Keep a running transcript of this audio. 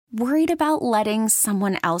Worried about letting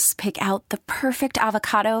someone else pick out the perfect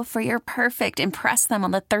avocado for your perfect impress them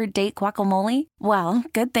on the third date guacamole? Well,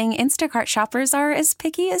 good thing Instacart shoppers are as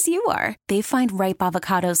picky as you are. They find ripe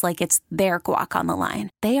avocados like it's their guac on the line.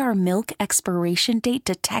 They are milk expiration date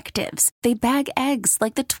detectives. They bag eggs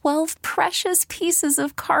like the 12 precious pieces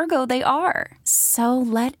of cargo they are. So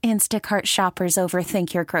let Instacart shoppers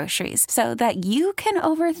overthink your groceries so that you can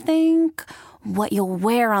overthink what you'll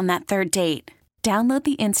wear on that third date. Download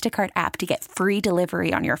the Instacart app to get free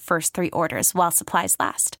delivery on your first 3 orders while supplies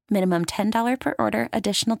last. Minimum $10 per order.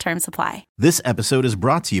 Additional terms apply. This episode is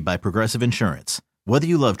brought to you by Progressive Insurance. Whether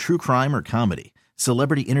you love true crime or comedy,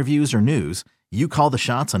 celebrity interviews or news, you call the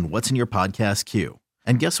shots on what's in your podcast queue.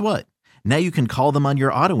 And guess what? Now you can call them on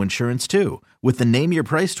your auto insurance too with the Name Your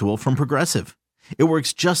Price tool from Progressive. It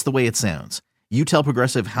works just the way it sounds. You tell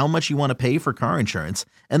Progressive how much you want to pay for car insurance,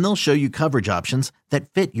 and they'll show you coverage options that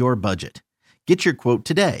fit your budget. Get your quote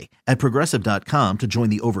today at Progressive.com to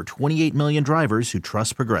join the over 28 million drivers who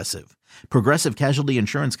trust Progressive. Progressive Casualty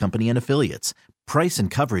Insurance Company and Affiliates. Price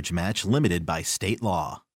and coverage match limited by state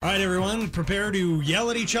law. All right, everyone, prepare to yell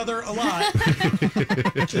at each other a lot.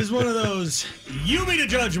 This is one of those you be the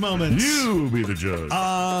judge moments. You be the judge.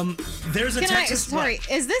 There's a Texas... Sorry,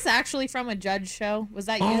 is this actually from a Judge show? Was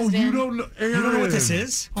that used Oh, you don't know. You don't know what this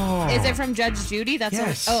is? Oh. Is it from Judge Judy? That's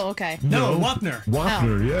Yes. Okay. No, Wapner.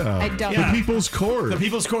 Wapner, yeah. I don't The know. People's Court. The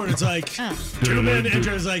People's Court. It's like, two men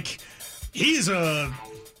enter. It's like, he's a...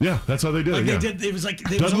 Yeah, that's how they did Like it. they Yeah. did. It was like...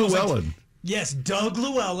 It Doug was almost Llewellyn. Like, yes, Doug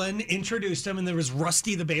Llewellyn introduced him, and there was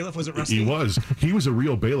Rusty the bailiff. Was it Rusty? He was. He was a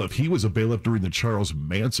real bailiff. He was a bailiff during the Charles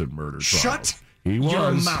Manson murder trial. Shut He was.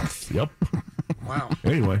 your mouth. Yep. Wow.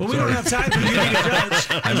 Anyway. Well, we sorry. don't have time for you to be the judge.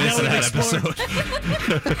 I missed that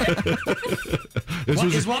episode.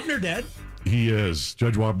 Is Wapner dead? He is.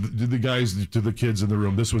 Judge Wapner. The guys, to the kids in the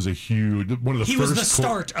room, this was a huge, one of the He first. was the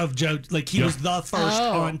start of Judge. Like, he was the first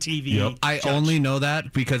on TV. Yep. I only know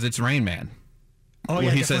that because it's Rain Man. Oh, When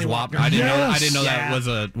yeah, he says definitely Wapner, I didn't know. I Yes. didn't know Yeah. that was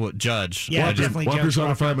a judge. Yeah, I just- definitely. Wapner's Judge on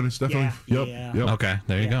in Wapner. 5 minutes, definitely. Yeah, Yep. yeah. Yep. Okay,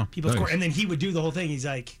 there you go. People's Nice. Court. And then he would do the whole thing. He's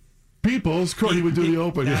like, People's Court. He would do the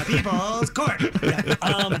open. The Yeah. People's Court.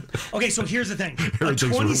 Yeah. Okay, so here's the thing. A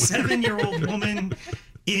Everything's 27-year-old woman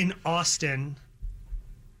in Austin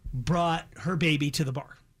brought her baby to the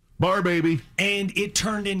bar. Bar baby. And it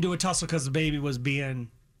turned into a tussle because the baby was being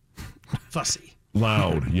fussy.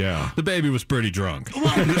 Loud. Yeah. The baby was pretty drunk.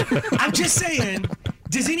 Well, I'm just saying,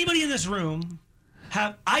 does anybody in this room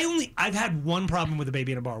have... I've had one problem with a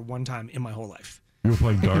baby in a bar one time in my whole life. You were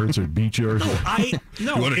playing darts or beach or No. You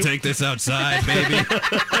want to take this outside, baby?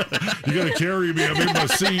 You got to carry me. I'm in my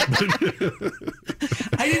seat.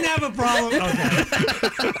 I didn't have a problem.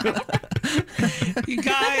 Okay. You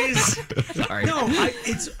guys. Sorry. No,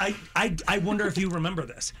 I wonder if you remember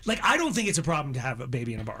this. Like, I don't think it's a problem to have a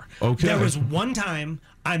baby in a bar. Okay. There was one time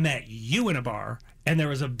I met you in a bar, and there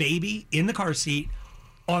was a baby in the car seat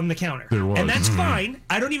on the counter. There was. And that's fine.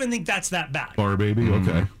 I don't even think that's that bad. Bar baby.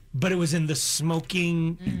 Okay. But it was in the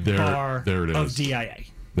smoking bar there it is. of DIA.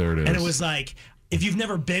 There it is. And it was like, if you've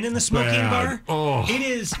never been in the smoking Bad. bar, Oh. it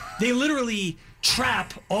is, they literally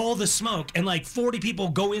trap all the smoke, and like 40 people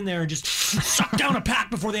go in there and just suck down a pack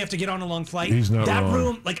before they have to get on a long flight. He's not that wrong.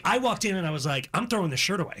 room, like, I walked in and I was like, I'm throwing the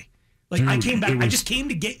shirt away. Like, Dude, I came back, it was- I just came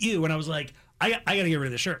to get you, and I was like, I got to get rid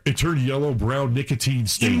of the shirt. It turned yellow, brown, nicotine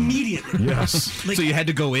stain. Immediately. Yes. Like, So you had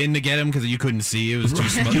to go in to get him because you couldn't see. It was too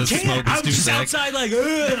smoke. you The smoke can't. was I was too just thick. outside, like,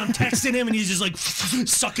 and I'm texting him, and he's just like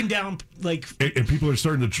sucking down, like. And people are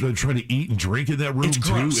starting to trying to eat and drink in that room It's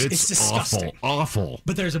too. gross. It's It's disgusting. Awful.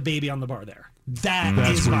 But there's a baby on the bar there. That's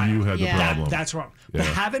That's where vile. you had the Yeah. problem. That's wrong. But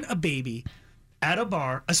Yeah. having a baby at a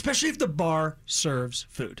bar, especially if the bar serves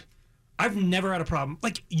food, I've never had a problem.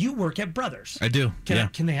 Like, you work at Brothers. I do.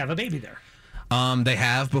 Can they have a baby there? They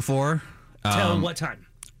have before. Till what time?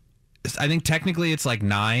 I think technically it's like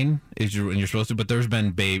 9 when you're supposed to, but there's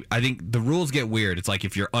been I think the rules get weird. It's like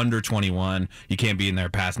if you're under 21, you can't be in there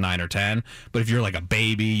past 9 or 10. But if you're like a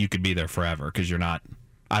baby, you could be there forever because you're not.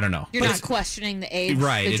 I don't know. You're not questioning the age,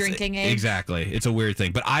 Right, the it's- drinking age. Exactly. It's a weird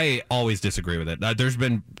thing, but I always disagree with it.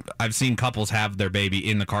 I've seen couples have their baby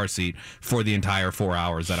in the car seat for the entire 4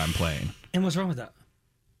 hours that I'm playing. And what's wrong with that?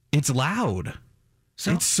 It's loud.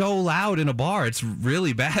 So? It's so loud in a bar. It's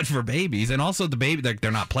really bad for babies, and also the baby. Like they're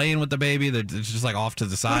not playing with the baby. It's just like off to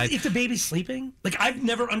the But side. if the baby's sleeping, like, I've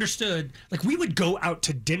never understood. Like, we would go out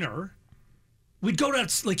to dinner. We'd go to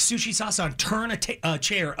like Sushi Sasan, turn a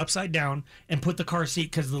chair upside down, and put the car seat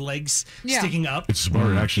because the legs sticking up. It's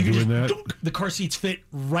smart actually You can doing just that. dunk, the car seats fit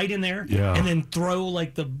right in there, Yeah. and then throw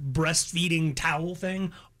like the breastfeeding towel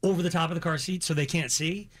thing over the top of the car seat so they can't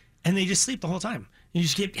see, and they just sleep the whole time. You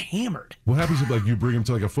just get hammered. What happens if like you bring them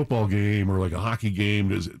to like a football game or like a hockey game?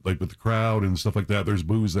 Does it, like with the crowd and stuff like that? There's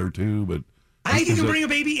booze there too, but I think you can bring a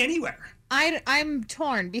baby anywhere. I'm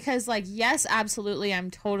torn because, like, yes, absolutely, I'm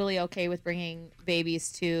totally okay with bringing babies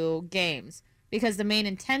to games because the main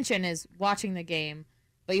intention is watching the game,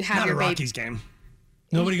 but you have Not your a baby. Rockies game.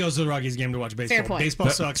 Nobody goes to the Rockies game to watch baseball. Fair point. Baseball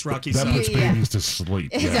sucks. Rockies that suck. puts babies to sleep.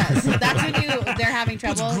 It Yeah. does. That's when they're having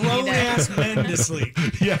trouble. Puts grown ass men to sleep.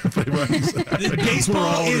 Yeah, pretty much.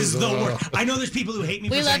 Baseball is the worst. I know there's people who hate me.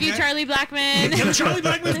 We for love saying you, that. Charlie Blackman. Yeah, Charlie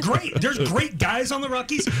Blackman's great. There's great guys on the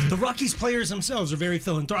Rockies. The Rockies players themselves are very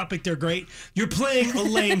philanthropic. They're great. You're playing a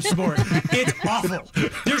lame sport. It's awful.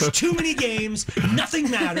 There's too many games.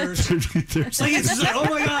 Nothing matters. It's like, oh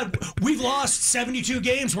my God, we've lost 72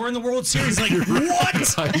 games. We're in the World Series. Like, what?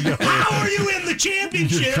 How are you in the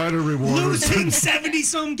championship You're kind of rewarded. losing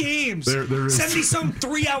 70-some games? There is- 70-some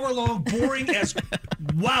 3-hour-long, boring as...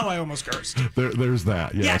 Wow, I almost cursed. There's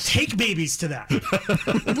that. Yes. Yeah, take babies to that.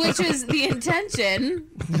 Which is the intention.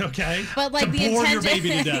 Okay? But like to the bore intention, your baby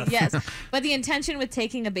to death. yes. But the intention with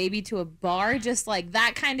taking a baby to a bar, just like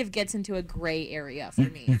that, kind of gets into a gray area for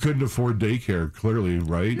me. You couldn't afford daycare, clearly,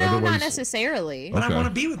 right? No, not necessarily. But Okay. I want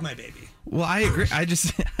to be with my baby. Well, I agree. I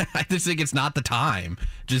just think it's not the time.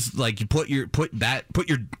 Just like you put your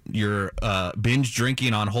binge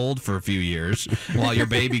drinking on hold for a few years while your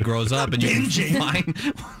baby grows up, and you can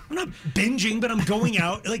find. I'm not binging, but I'm going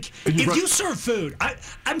out. Like if you serve food,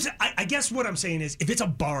 I guess what I'm saying is if it's a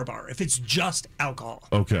bar, if it's just alcohol,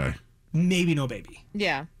 Okay. maybe no baby.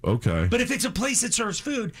 Yeah. Okay. But if it's a place that serves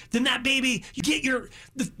food, then that baby, you get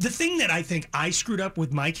the thing that I think I screwed up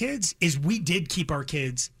with my kids is we did keep our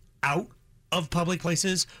kids out of public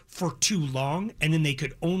places for too long, and then they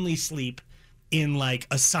could only sleep in like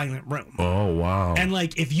a silent room. Oh, wow. And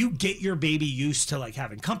like if you get your baby used to like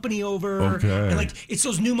having company over, Okay. and like it's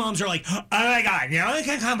those new moms are like, oh my God, you only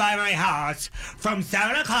can come by my house from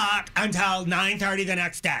 7 o'clock until 9:30 the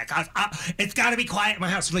next day. 'Cause it's got to be quiet in my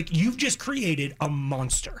house. Like you've just created a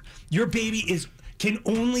monster. Your baby can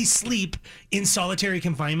only sleep in solitary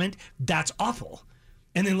confinement. That's awful.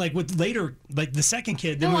 And then like with later, like the second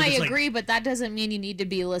kid. Then No, we're I just agree, but that doesn't mean you need to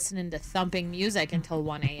be listening to thumping music until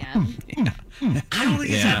 1 a.m. I don't think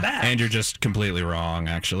it's that bad. And you're just completely wrong,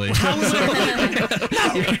 actually.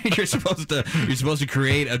 No. You're supposed to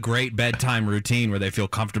create a great bedtime routine where they feel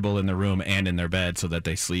comfortable in their room and in their bed so that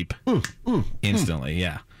they sleep instantly.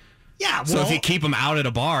 Yeah. Yeah. So Well, if you keep them out at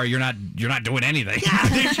a bar, you're not doing anything.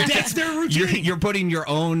 yeah, that's their routine. You're putting your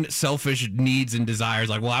own selfish needs and desires,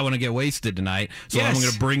 like, well, I want to get wasted tonight, so I'm Yes.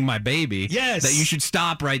 going to bring my baby. Yes. That you should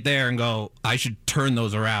stop right there and go, I should turn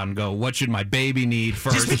those around and go, what should my baby need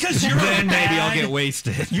first? Just because you're then maybe I'll bad- get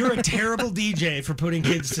wasted. You're a terrible DJ for putting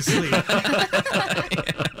kids to sleep.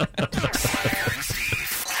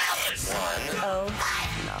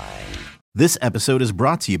 This episode is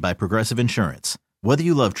brought to you by Progressive Insurance. Whether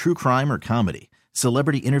you love true crime or comedy,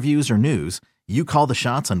 celebrity interviews or news, you call the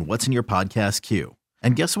shots on what's in your podcast queue.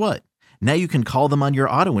 And guess what? Now you can call them on your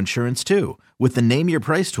auto insurance too with the Name Your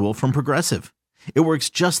Price tool from Progressive. It works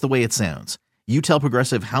just the way it sounds. You tell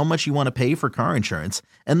Progressive how much you want to pay for car insurance,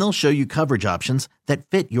 and they'll show you coverage options that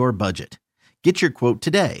fit your budget. Get your quote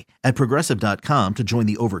today at Progressive.com to join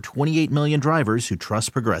the over 28 million drivers who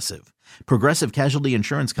trust Progressive. Progressive Casualty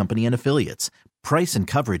Insurance Company and Affiliates. Price and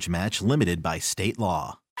coverage match limited by state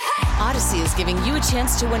law. Odyssey is giving you a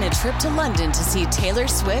chance to win a trip to London to see Taylor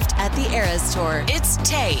Swift at the Eras Tour. It's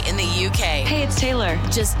Tay in the UK. Hey, it's Taylor.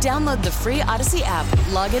 Just download the free Odyssey app,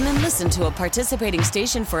 log in and listen to a participating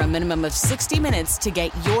station for a minimum of 60 minutes to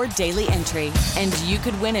get your daily entry. And you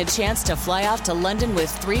could win a chance to fly off to London with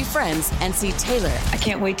 3 friends and see Taylor. I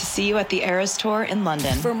can't wait to see you at the Eras Tour in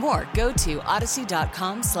London. For more, go to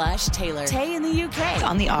odyssey.com/Taylor. Tay in the UK.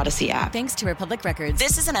 On the Odyssey app. Thanks to Republic Records.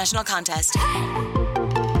 This is a national contest.